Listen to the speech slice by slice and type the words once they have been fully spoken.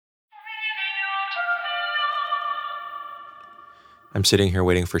I'm sitting here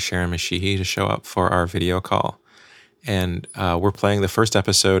waiting for Sharon Mashihi to show up for our video call. And we're playing the first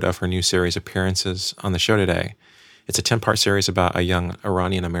episode of her new series, Appearances, on the show today. It's a 10-part series about a young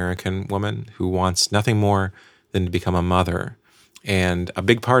Iranian-American woman who wants nothing more than to become a mother. And a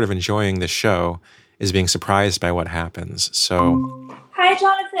big part of enjoying this show is being surprised by what happens. So, hi,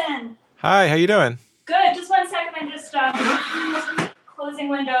 Jonathan. Hi, how you doing? Good. Just 1 second. I'm just closing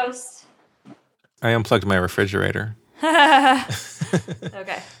windows. I unplugged my refrigerator.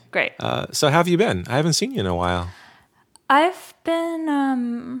 Okay, great. So how have you been? I haven't seen you in a while. I've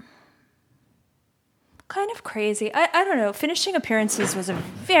been kind of crazy. I don't know. Finishing Appearances was a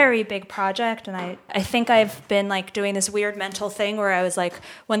very big project, and I think I've been like doing this weird mental thing where I was like,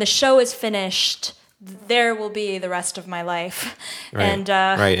 when the show is finished, there will be the rest of my life. Right. And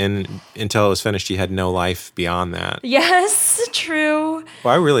right. And until it was finished, you had no life beyond that. Yes, true.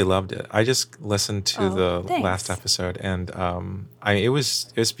 Well, I really loved it. I just listened to the thanks. last episode, and it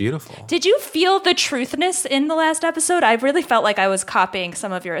was beautiful. Did you feel the truthness in the last episode? I really felt like I was copying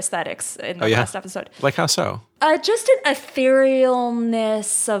some of your aesthetics in the last episode. Like how so? Just an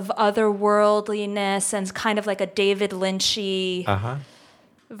etherealness of otherworldliness and kind of like a David Lynchy.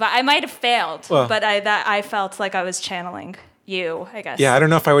 I might have failed, but I felt like I was channeling you, I guess. Yeah, I don't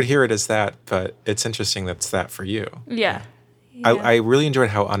know if I would hear it as that, but it's interesting that's that for you. Yeah. I really enjoyed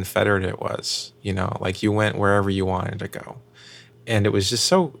how unfettered it was. You know, like you went wherever you wanted to go. And it was just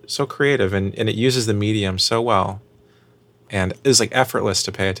so creative, and it uses the medium so well. And it was like effortless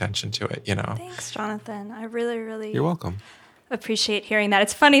to pay attention to it, you know. Thanks, Jonathan. I really, really... You're welcome. Appreciate hearing that.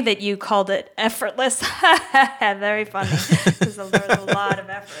 It's funny that you called it effortless. Very funny. Because there was a lot of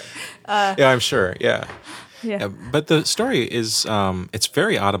effort. Yeah, I'm sure. Yeah. Yeah. But the story is, it's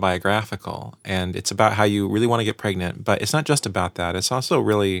very autobiographical, and it's about how you really want to get pregnant. But it's not just about that. It's also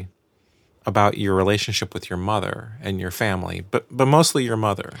really about your relationship with your mother and your family, but mostly your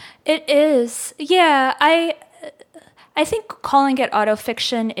mother. It is. Yeah, I think calling it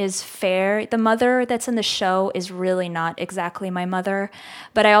autofiction is fair. The mother that's in the show is really not exactly my mother,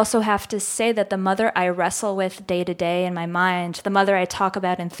 but I also have to say that the mother I wrestle with day to day in my mind, the mother I talk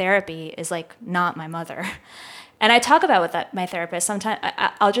about in therapy, is like not my mother. And I talk about with my therapist. Sometimes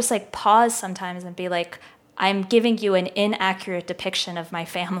I'll just like pause sometimes and be like, I'm giving you an inaccurate depiction of my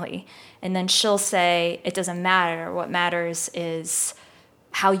family. And then she'll say, it doesn't matter. What matters is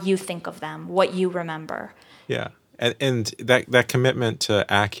how you think of them, what you remember. Yeah. And that commitment to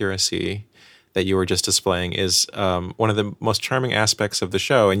accuracy that you were just displaying is one of the most charming aspects of the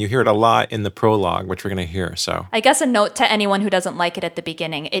show, and you hear it a lot in the prologue, which we're going to hear. So I guess a note to anyone who doesn't like it at the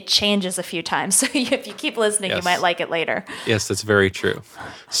beginning, it changes a few times. So if you keep listening, You might like it later. Yes, that's very true.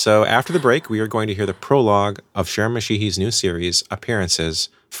 So after the break, we are going to hear the prologue of Sharon Mashihi's new series, Appearances,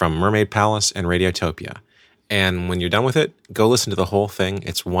 from Mermaid Palace and Radiotopia. And when you're done with it, go listen to the whole thing.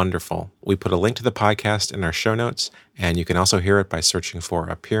 It's wonderful. We put a link to the podcast in our show notes, and you can also hear it by searching for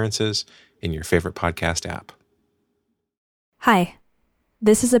Appearances in your favorite podcast app. Hi,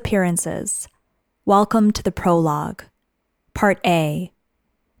 this is Appearances. Welcome to the prologue. Part A,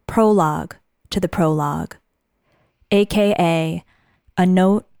 Prologue to the Prologue, aka a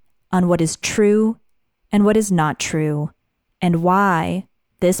note on what is true and what is not true, and why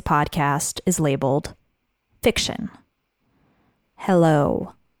this podcast is labeled fiction.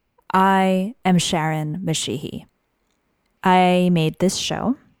 Hello, I am Sharon Mashihi. I made this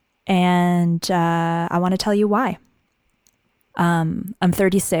show, and I want to tell you why. I'm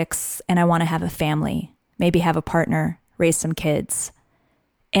 36, and I want to have a family, maybe have a partner, raise some kids.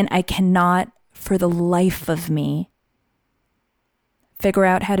 And I cannot, for the life of me, figure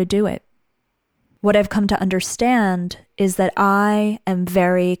out how to do it. What I've come to understand is that I am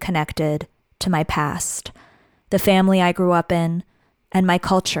very connected to my past, the family I grew up in, and my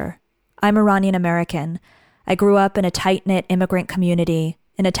culture. I'm Iranian American. I grew up in a tight-knit immigrant community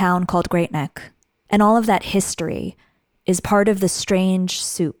in a town called Great Neck. And all of that history is part of the strange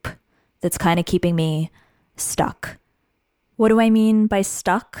soup that's kind of keeping me stuck. What do I mean by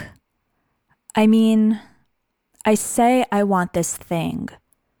stuck? I mean, I say I want this thing.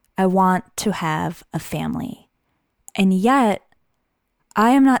 I want to have a family. And yet, I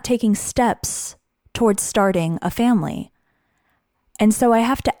am not taking steps towards starting a family. And so I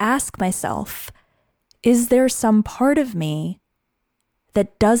have to ask myself, is there some part of me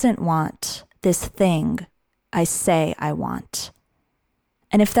that doesn't want this thing I say I want?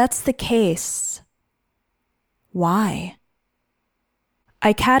 And if that's the case, why?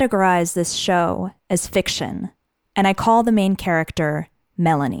 I categorize this show as fiction, and I call the main character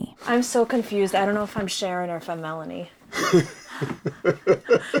Melanie. I'm so confused. I don't know if I'm Sharon or if I'm Melanie.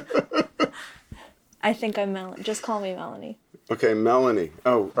 I think I'm Melanie. Just call me Melanie. Okay, Melanie.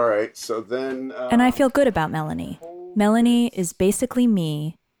 Oh, all right. So then... And I feel good about Melanie. Melanie is basically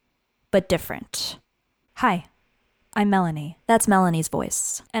me, but different. Hi, I'm Melanie. That's Melanie's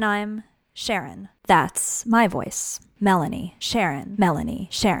voice. And I'm Sharon. That's my voice. Melanie, Sharon, Melanie,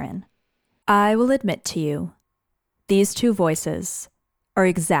 Sharon. I will admit to you, these two voices are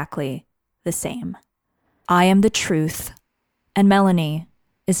exactly the same. I am the truth, and Melanie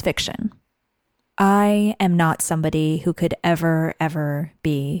is fiction. I am not somebody who could ever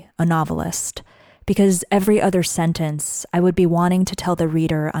be a novelist, because every other sentence I would be wanting to tell the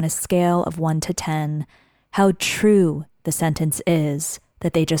reader on a scale of 1 to 10 how true the sentence is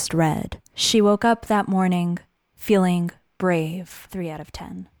that they just read. She woke up that morning feeling brave, 3 out of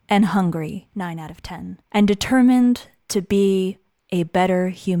 10, and hungry, 9 out of 10, and determined to be a better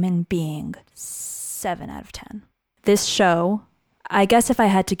human being, 7 out of 10. This show, I guess if I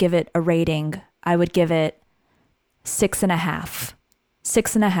had to give it a rating, I would give it 6.5.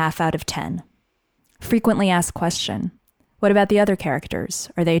 6.5 out of 10. Frequently asked question. What about the other characters?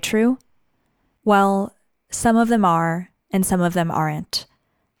 Are they true? Well, some of them are, and some of them aren't.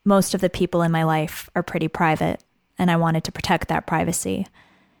 Most of the people in my life are pretty private, and I wanted to protect that privacy.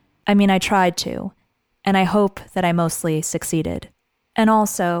 I mean, I tried to, and I hope that I mostly succeeded. And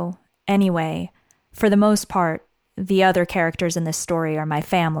also, anyway, for the most part, the other characters in this story are my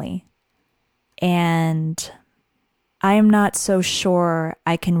family. And I am not so sure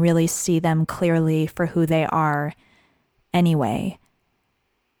I can really see them clearly for who they are anyway.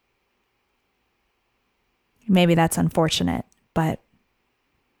 Maybe that's unfortunate, but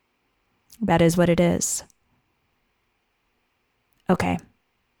that is what it is. Okay.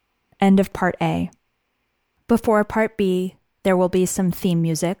 End of part A. Before part B, there will be some theme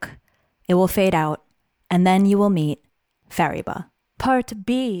music. It will fade out, and then you will meet Fariba. Part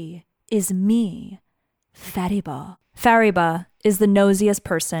B is me, Fariba. Fariba is the nosiest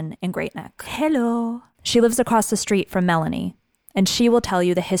person in Great Neck. Hello. She lives across the street from Melanie, and she will tell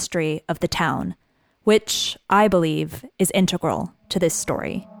you the history of the town, which I believe is integral to this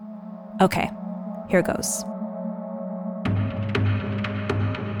story. Okay, here goes.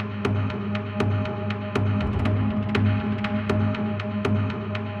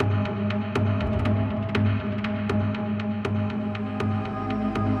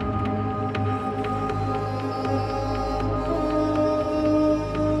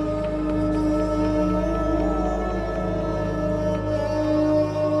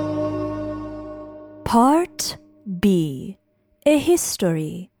 Part B, a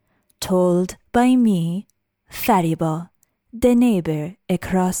history told by me, Fariba, the neighbor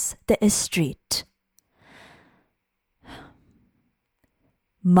across the street.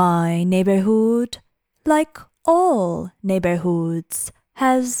 My neighborhood, like all neighborhoods,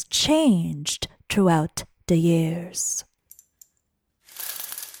 has changed throughout the years.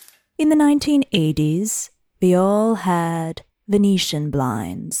 In the 1980s, we all had Venetian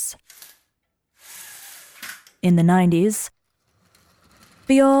blinds. In the 90s,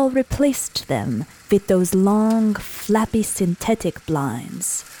 we all replaced them with those long, flappy synthetic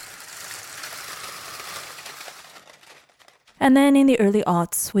blinds. And then in the early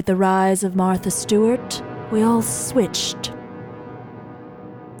aughts, with the rise of Martha Stewart, we all switched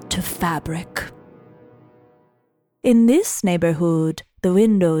to fabric. In this neighborhood, the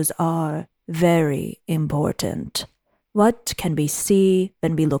windows are very important. What can we see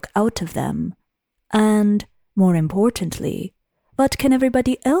when we look out of them? And more importantly, what can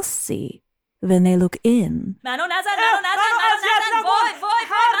everybody else see when they look in? Wait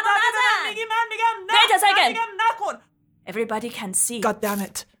a second! Everybody can see. God damn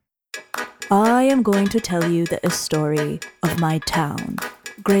it. I am going to tell you the story of my town,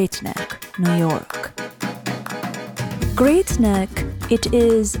 Great Neck, New York. Great Neck, it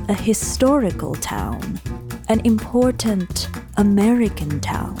is a historical town, an important American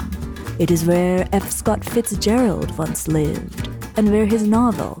town. It is where F. Scott Fitzgerald once lived, and where his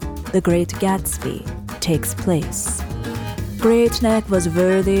novel, The Great Gatsby, takes place. Great Neck was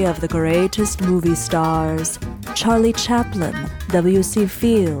worthy of the greatest movie stars, Charlie Chaplin, W.C.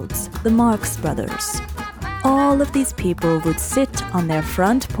 Fields, the Marx Brothers. All of these people would sit on their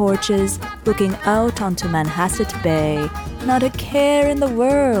front porches looking out onto Manhasset Bay, not a care in the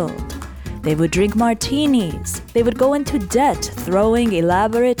world. They would drink martinis. They would go into debt throwing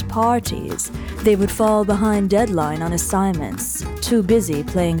elaborate parties. They would fall behind deadline on assignments, too busy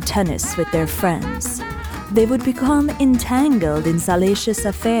playing tennis with their friends. They would become entangled in salacious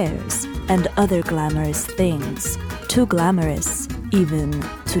affairs and other glamorous things, too glamorous even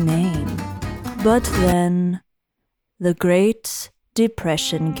to name. But then, the Great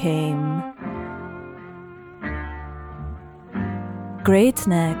Depression came. Great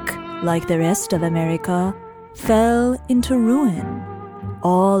Neck, like the rest of America, fell into ruin.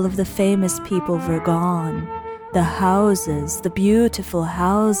 All of the famous people were gone. The houses, the beautiful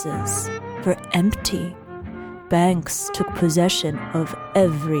houses, were empty. Banks took possession of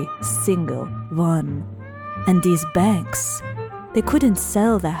every single one. And these banks, they couldn't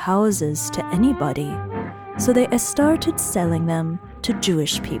sell the houses to anybody, so they started selling them to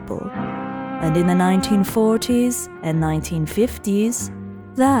Jewish people. And in the 1940s and 1950s,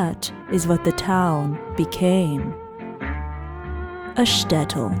 that is what the town became. A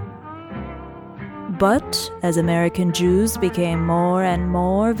shtetl. But as American Jews became more and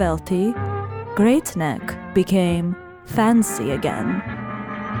more wealthy, Great Neck became fancy again.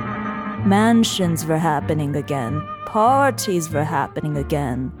 Mansions were happening again. Parties were happening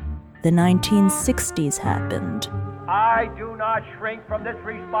again. The 1960s happened. I do not shrink from this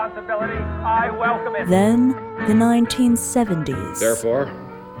responsibility. I welcome it. Then the 1970s. Therefore,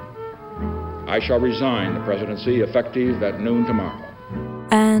 I shall resign the presidency effective at noon tomorrow.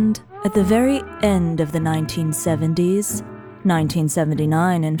 And at the very end of the 1970s,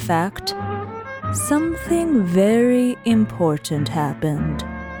 1979 in fact, something very important happened.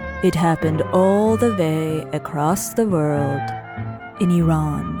 It happened all the way across the world in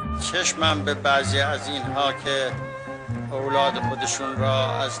Iran. چشمم به بعضی از اینها که اولاد خودشون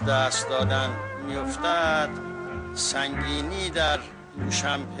را از دست دادن میافتد سنگینی در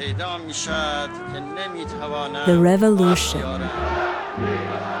دوشم پیدا میشد که نمیتوانم The revolution.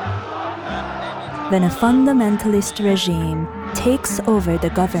 When a fundamentalist regime takes over the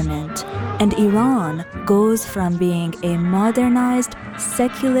government and Iran goes from being a modernized,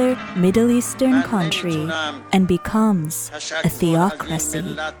 secular Middle Eastern country and becomes a theocracy.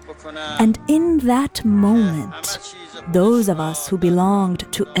 And in that moment, those of us who belonged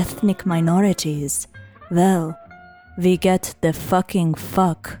to ethnic minorities, well, we get the fucking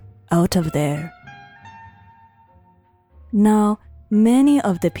fuck out of there. Now, many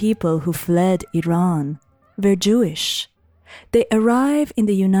of the people who fled Iran were Jewish. They arrive in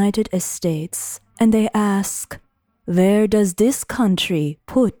the United States and they ask, where does this country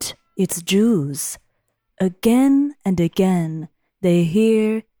put its Jews? Again and again, they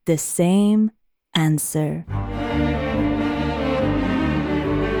hear the same answer.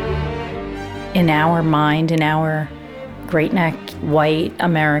 In our mind, in our Great Neck white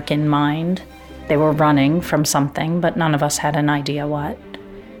American mind, they were running from something, but none of us had an idea what.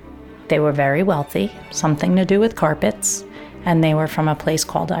 They were very wealthy, something to do with carpets, and they were from a place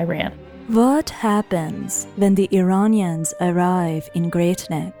called Iran. What happens when the Iranians arrive in Great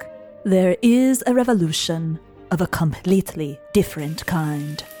Neck? There is a revolution of a completely different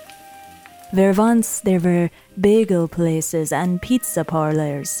kind. Where once there were bagel places and pizza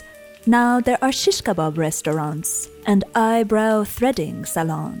parlors, now there are shish kebab restaurants and eyebrow threading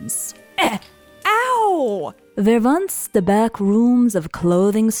salons. Ow! Where once the back rooms of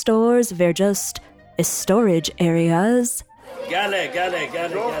clothing stores were just storage areas,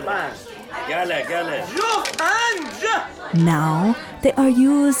 now they are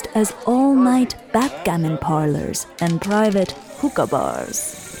used as all-night backgammon parlors and private hookah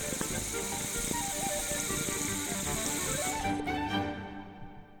bars.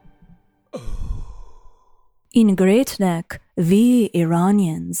 In Great Neck, we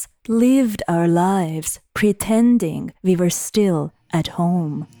Iranians lived our lives pretending we were still at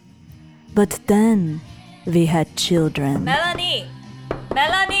home. But then we had children. Melanie!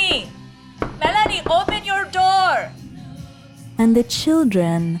 Melanie! Melanie, open your door! And the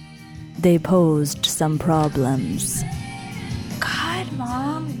children, they posed some problems. God,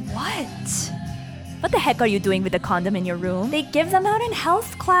 Mom, what? What the heck are you doing with the condom in your room? They give them out in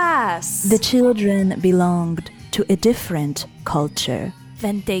health class. The children belonged to a different culture.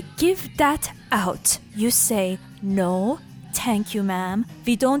 When they give that out, you say, no, thank you, ma'am.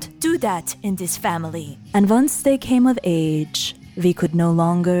 We don't do that in this family. And once they came of age, we could no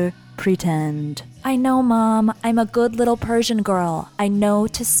longer pretend. I know, Mom. I'm a good little Persian girl. I know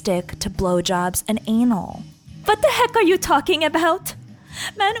to stick to blowjobs and anal. What the heck are you talking about?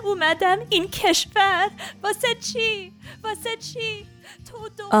 من اومدم این کشور واسه چی؟ واسه چی؟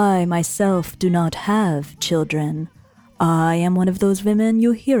 I myself do not have children. I am one of those women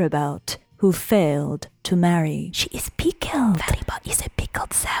you hear about who failed to marry. She is pickled. Fariba is a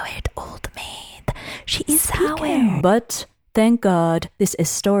pickled, soured old maid. She is sour. But thank God this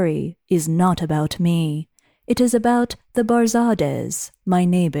story is not about me. It is about the Barzadehs, my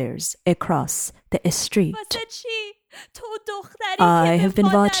neighbors across the street. I have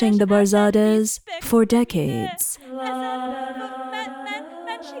been watching the Barzadehs for decades.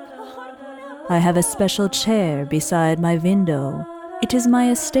 I have a special chair beside my window, It is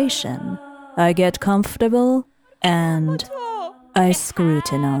my station. I get comfortable and I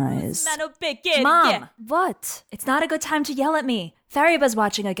scrutinize. Mom, what? It's not a good time to yell at me. Fariba's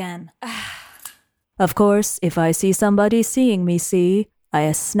watching again. Of course, if I see somebody seeing me see,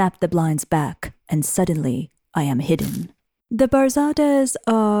 I snap the blinds back and suddenly I am hidden. The Barzades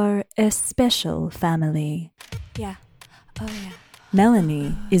are a special family. Yeah. Oh, yeah.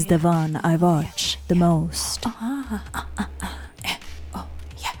 Melanie is the one I watch the most.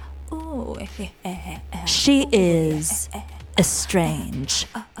 She is estranged,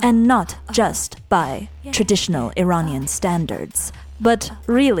 and not just by traditional Iranian standards, but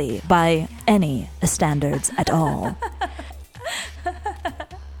really by any standards at all.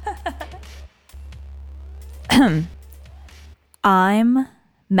 I'm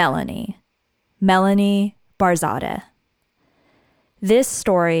Melanie Barzadeh. This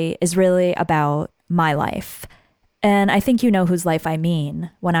story is really about my life, and I think you know whose life I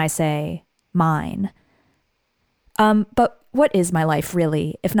mean when I say mine. But what is my life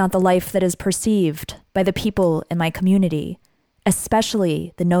really, if not the life that is perceived by the people in my community,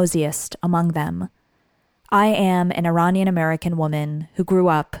 especially the nosiest among them? I am an Iranian American woman who grew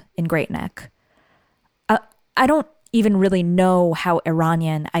up in Great Neck. I don't even really know how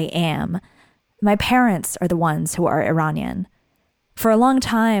Iranian I am. My parents are the ones who are Iranian. For a long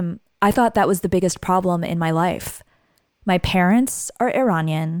time, I thought that was the biggest problem in my life. My parents are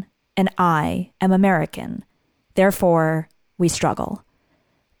Iranian, and I am American. Therefore, we struggle.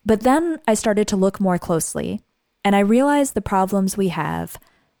 But then I started to look more closely, and I realized the problems we have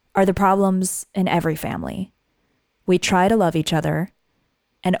are the problems in every family. We try to love each other,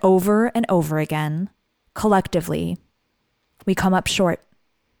 and over again, collectively, we come up short.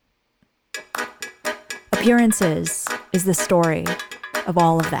 Appearances is the story of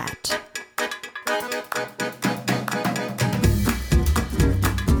all of that.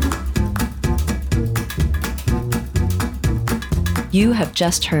 You have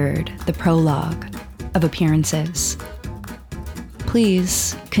just heard the prologue of Appearances.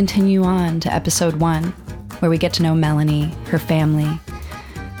 Please continue on to episode 1, where we get to know Melanie, her family,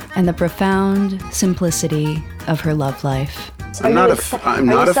 and the profound simplicity of her love life. I'm not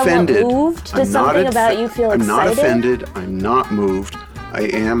offended. Moved? Does something about you feel excited? I'm not offended. I'm not moved. I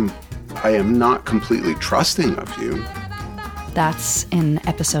am not completely trusting of you. That's in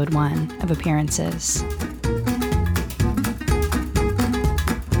episode 1 of Appearances.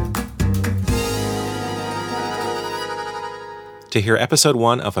 To hear episode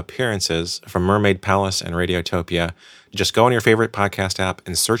 1 of Appearances from Mermaid Palace and Radiotopia, just go on your favorite podcast app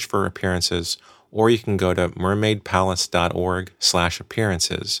and search for Appearances, or you can go to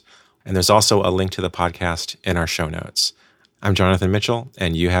mermaidpalace.org/appearances. And there's also a link to the podcast in our show notes. I'm Jonathan Mitchell,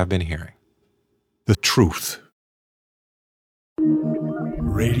 and you have been hearing The Truth.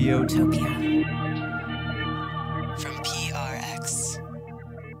 Radiotopia.